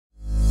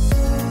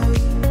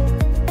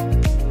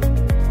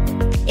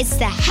It's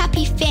the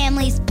Happy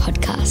Families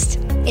Podcast.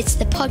 It's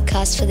the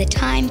podcast for the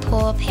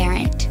time-poor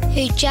parent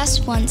who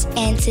just wants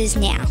answers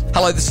now.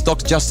 Hello, this is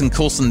Dr. Justin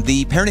Coulson,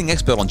 the parenting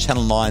expert on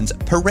Channel 9's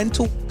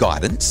Parental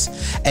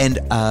Guidance and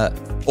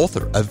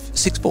author of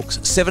 6 books.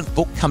 7th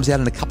book comes out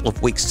in a couple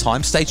of weeks'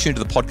 time. Stay tuned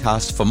to the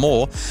podcast for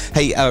more.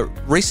 Hey,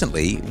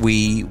 recently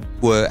we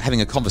were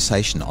having a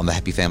conversation on the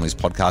Happy Families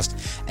podcast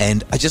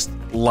and I just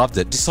loved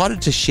it.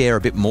 Decided to share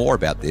a bit more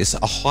about this,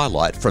 a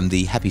highlight from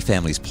the Happy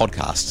Families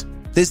podcast.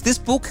 There's this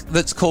book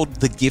that's called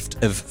The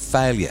Gift of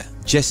Failure.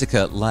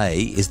 Jessica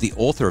Lay is the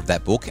author of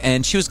that book,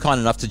 and she was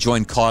kind enough to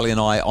join Kylie and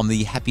I on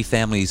the Happy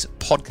Families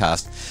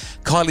podcast.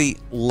 Kylie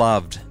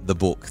loved the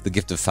book, The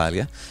Gift of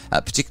Failure,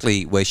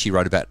 particularly where she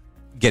wrote about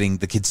getting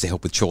the kids to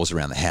help with chores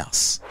around the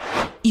house.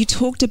 You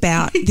talked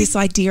about this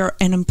idea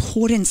and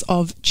importance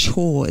of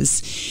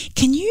chores.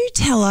 Can you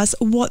tell us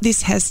what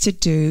this has to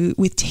do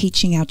with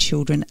teaching our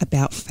children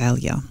about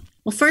failure?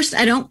 Well, first,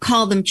 I don't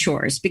call them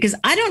chores because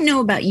I don't know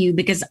about you,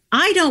 because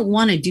I don't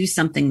want to do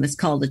something that's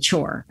called a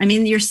chore. I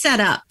mean, you're set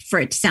up for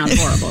it to sound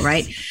horrible,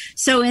 right?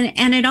 So,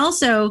 and it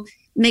also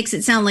makes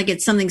it sound like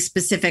it's something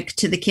specific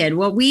to the kid.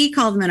 What we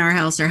call them in our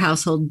house are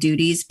household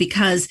duties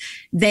because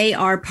they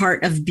are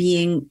part of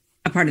being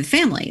a part of the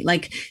family.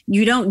 Like,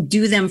 you don't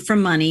do them for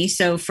money.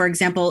 So for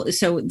example,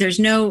 there's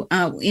no,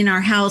 in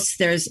our house,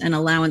 there's an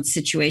allowance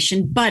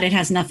situation, but it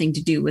has nothing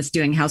to do with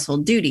doing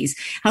household duties.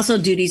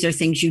 Household duties are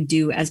things you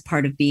do as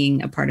part of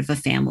being a part of a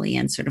family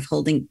and sort of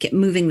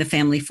moving the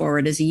family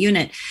forward as a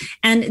unit.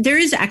 And there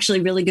is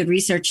actually really good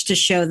research to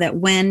show that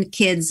when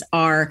kids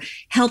are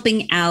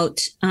helping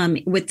out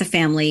with the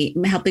family,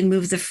 helping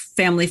move the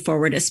family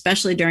forward,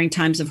 especially during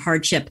times of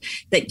hardship,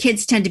 that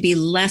kids tend to be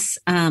less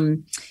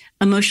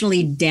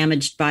emotionally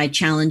damaged by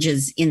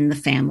challenges in the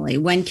family.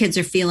 When kids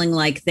are feeling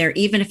like they're,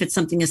 even if it's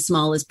something as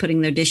small as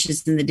putting their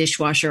dishes in the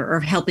dishwasher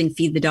or helping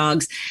feed the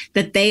dogs,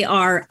 that they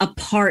are a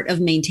part of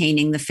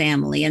maintaining the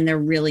family and they're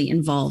really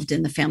involved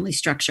in the family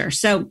structure.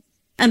 So,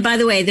 and by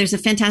the way, there's a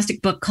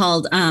fantastic book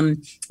called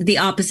The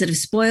Opposite of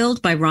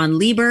Spoiled by Ron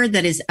Lieber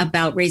that is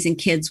about raising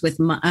kids with,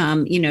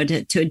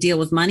 to deal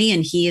with money.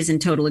 And he is in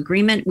total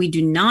agreement. We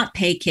do not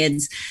pay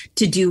kids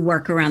to do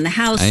work around the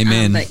house.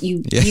 Amen. But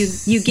you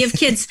give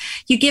kids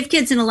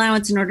an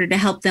allowance in order to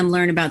help them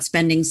learn about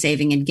spending,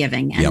 saving, and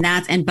giving, and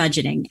and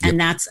budgeting. And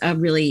that's a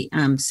really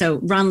so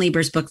Ron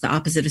Lieber's book, The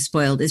Opposite of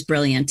Spoiled, is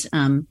brilliant,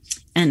 and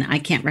I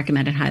can't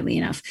recommend it highly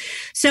enough.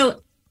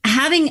 So,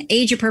 having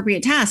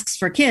age-appropriate tasks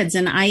for kids,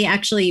 and I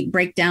actually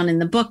break down in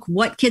the book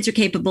what kids are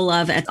capable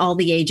of at all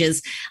the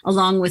ages,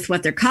 along with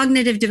what their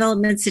cognitive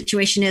development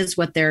situation is,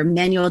 what their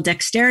manual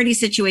dexterity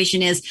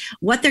situation is,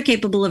 what they're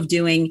capable of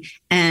doing,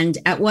 and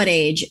at what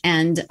age.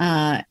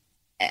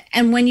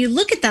 And when you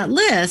look at that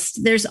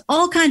list, there's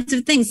all kinds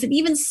of things that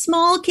even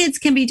small kids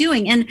can be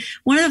doing. And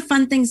one of the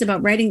fun things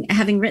about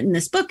having written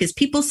this book is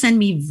people send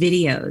me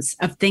videos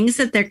of things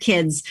that their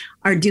kids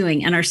are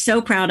doing and are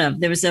so proud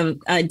of. There was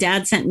a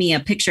dad sent me a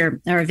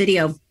picture or a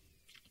video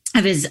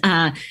of his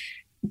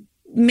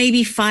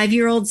maybe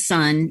 5-year-old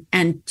son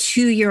and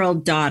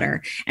 2-year-old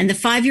daughter. And the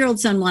 5-year-old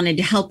son wanted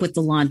to help with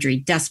the laundry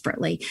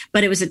desperately,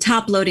 but it was a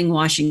top-loading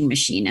washing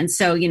machine. And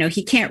so,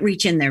 he can't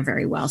reach in there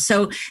very well.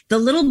 So the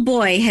little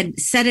boy had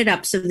set it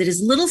up so that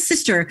his little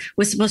sister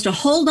was supposed to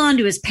hold on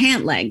to his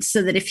pant legs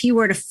so that if he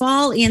were to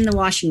fall in the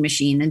washing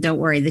machine, and don't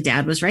worry, the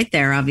dad was right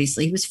there.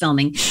 Obviously, he was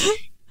filming.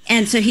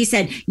 And so he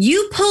said,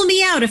 "You pull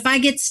me out if I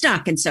get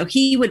stuck." And so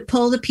he would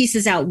pull the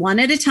pieces out one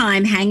at a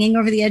time, hanging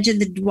over the edge of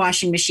the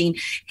washing machine,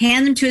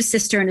 hand them to his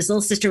sister, and his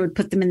little sister would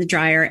put them in the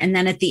dryer. And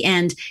then at the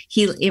end,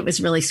 it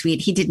was really sweet.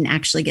 He didn't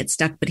actually get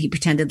stuck, but he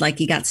pretended like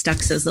he got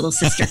stuck so his little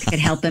sister could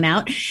help him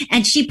out.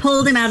 And she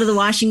pulled him out of the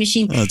washing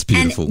machine. Oh, that's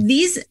beautiful. And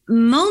these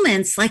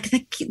moments,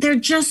 they're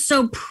just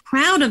so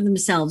proud of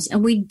themselves.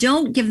 And we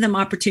don't give them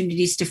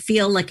opportunities to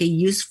feel like a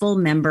useful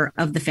member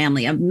of the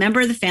family, a member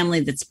of the family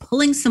that's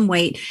pulling some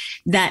weight,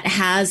 that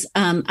has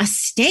a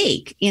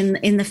stake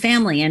in the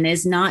family and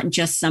is not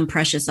just some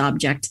precious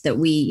object that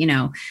we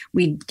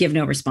give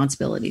no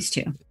responsibilities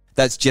to.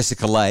 That's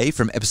Jessica Lay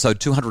from episode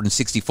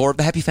 264 of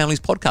the Happy Families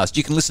podcast.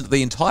 You can listen to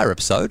the entire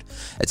episode.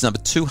 It's number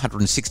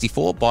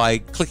 264 by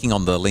clicking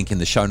on the link in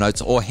the show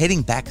notes or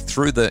heading back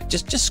through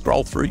just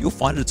scroll through. You'll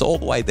find it's all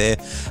the way there,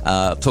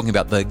 talking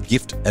about the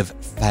gift of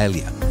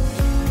failure.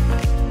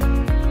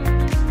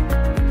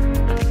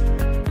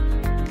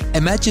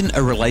 Imagine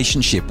a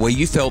relationship where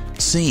you felt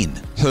seen,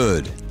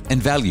 heard,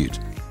 and valued.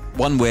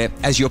 One where,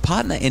 as your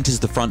partner enters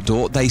the front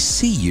door, they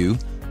see you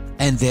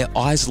and their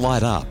eyes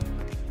light up.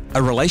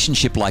 A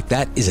relationship like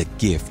that is a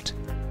gift.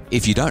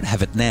 If you don't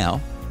have it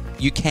now,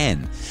 you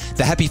can.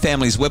 The Happy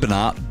Families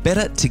webinar,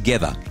 Better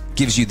Together,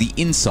 gives you the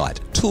insight,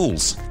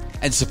 tools,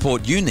 and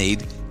support you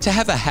need to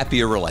have a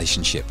happier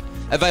relationship.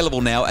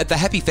 Available now at the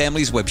Happy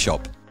Families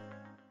webshop.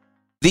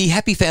 The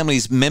Happy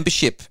Families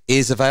membership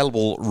is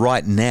available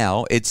right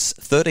now. It's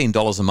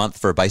 $13 a month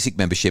for a basic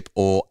membership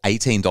or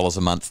 $18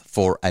 a month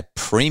for a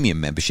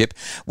premium membership.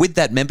 With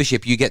that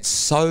membership, you get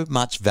so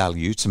much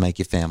value to make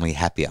your family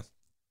happier.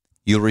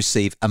 you'll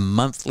receive a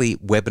monthly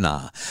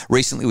webinar.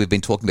 Recently, we've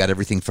been talking about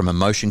everything from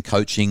emotion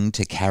coaching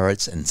to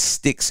carrots and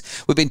sticks.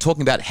 We've been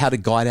talking about how to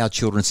guide our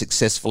children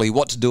successfully,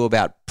 what to do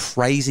about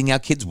praising our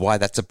kids, why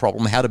that's a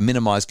problem, how to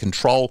minimize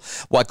control,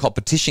 why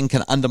competition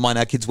can undermine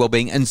our kids'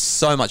 well-being, and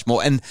so much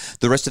more. And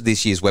the rest of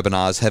this year's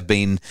webinars have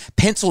been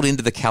penciled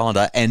into the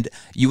calendar, and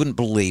you wouldn't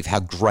believe how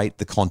great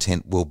the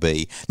content will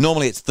be.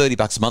 Normally, it's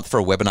 $30 a month for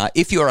a webinar.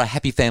 If you're a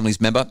Happy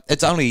Families member,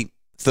 it's only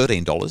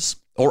 $13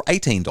 or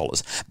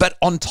 $18. But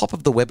on top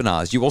of the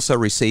webinars, you also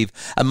receive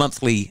a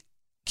monthly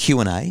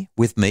Q&A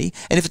with me.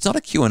 And if it's not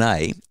a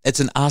Q&A, it's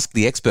an Ask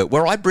the Expert,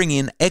 where I bring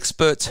in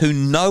experts who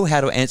know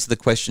how to answer the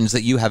questions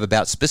that you have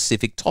about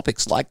specific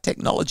topics like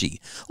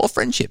technology or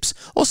friendships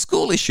or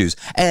school issues.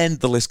 And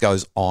the list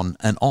goes on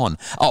and on.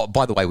 Oh,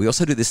 by the way, we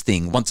also do this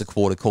thing once a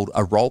quarter called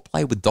a role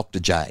play with Dr.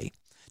 J.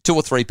 2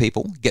 or 3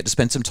 people get to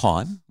spend some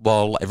time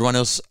while everyone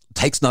else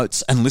takes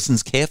notes and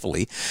listens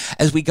carefully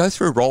as we go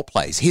through role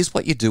plays. Here's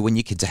what you do when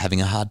your kids are having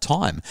a hard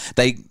time.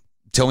 They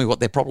tell me what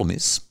their problem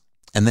is,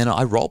 and then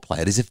I role play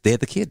it as if they're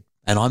the kid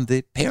and I'm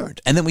the parent.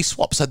 And then we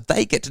swap so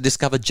they get to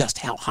discover just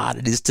how hard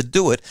it is to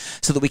do it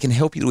so that we can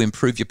help you to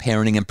improve your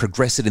parenting and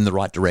progress it in the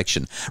right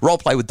direction. Role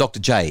play with Dr.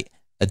 J.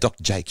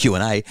 Dr. J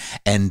Q&A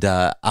and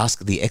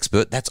Ask the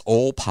Expert. That's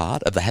all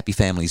part of the Happy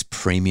Families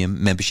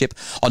Premium membership.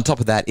 On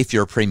top of that, if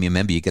you're a premium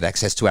member, you get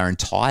access to our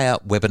entire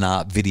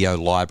webinar video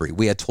library.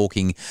 We are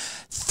talking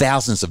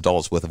thousands of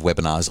dollars worth of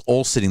webinars,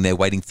 all sitting there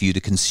waiting for you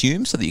to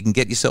consume so that you can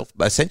get yourself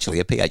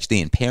essentially a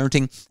PhD in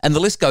parenting. And the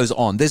list goes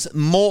on. There's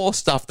more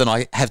stuff than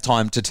I have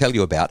time to tell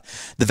you about.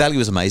 The value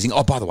is amazing.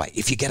 Oh, by the way,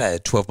 if you get a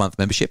 12-month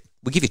membership,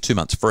 we give you 2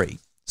 months free.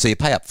 So you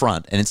pay up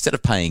front, and instead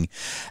of paying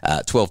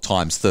 12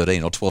 times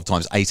 13 or 12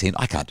 times 18,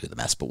 I can't do the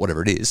maths, but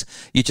whatever it is,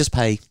 you just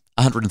pay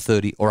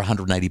 $130 or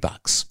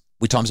 $180.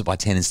 We times it by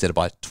 10 instead of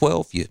by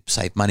 12. You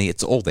save money.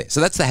 It's all there. So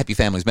that's the Happy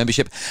Families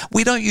membership.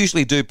 We don't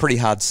usually do pretty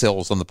hard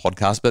sells on the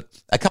podcast, but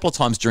a couple of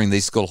times during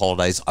these school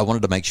holidays, I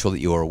wanted to make sure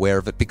that you are aware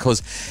of it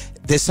because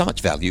there's so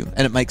much value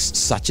and it makes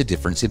such a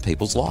difference in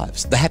people's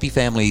lives. The Happy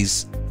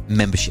Families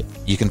membership.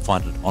 You can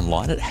find it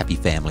online at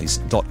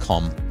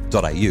happyfamilies.com.au.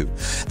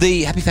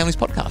 The Happy Families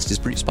podcast is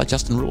produced by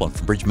Justin Rulon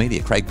from Bridge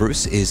Media. Craig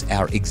Bruce is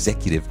our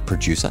executive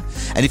producer.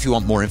 And if you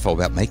want more info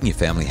about making your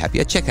family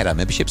happier, check out our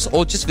memberships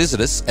or just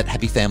visit us at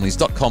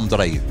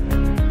happyfamilies.com.au.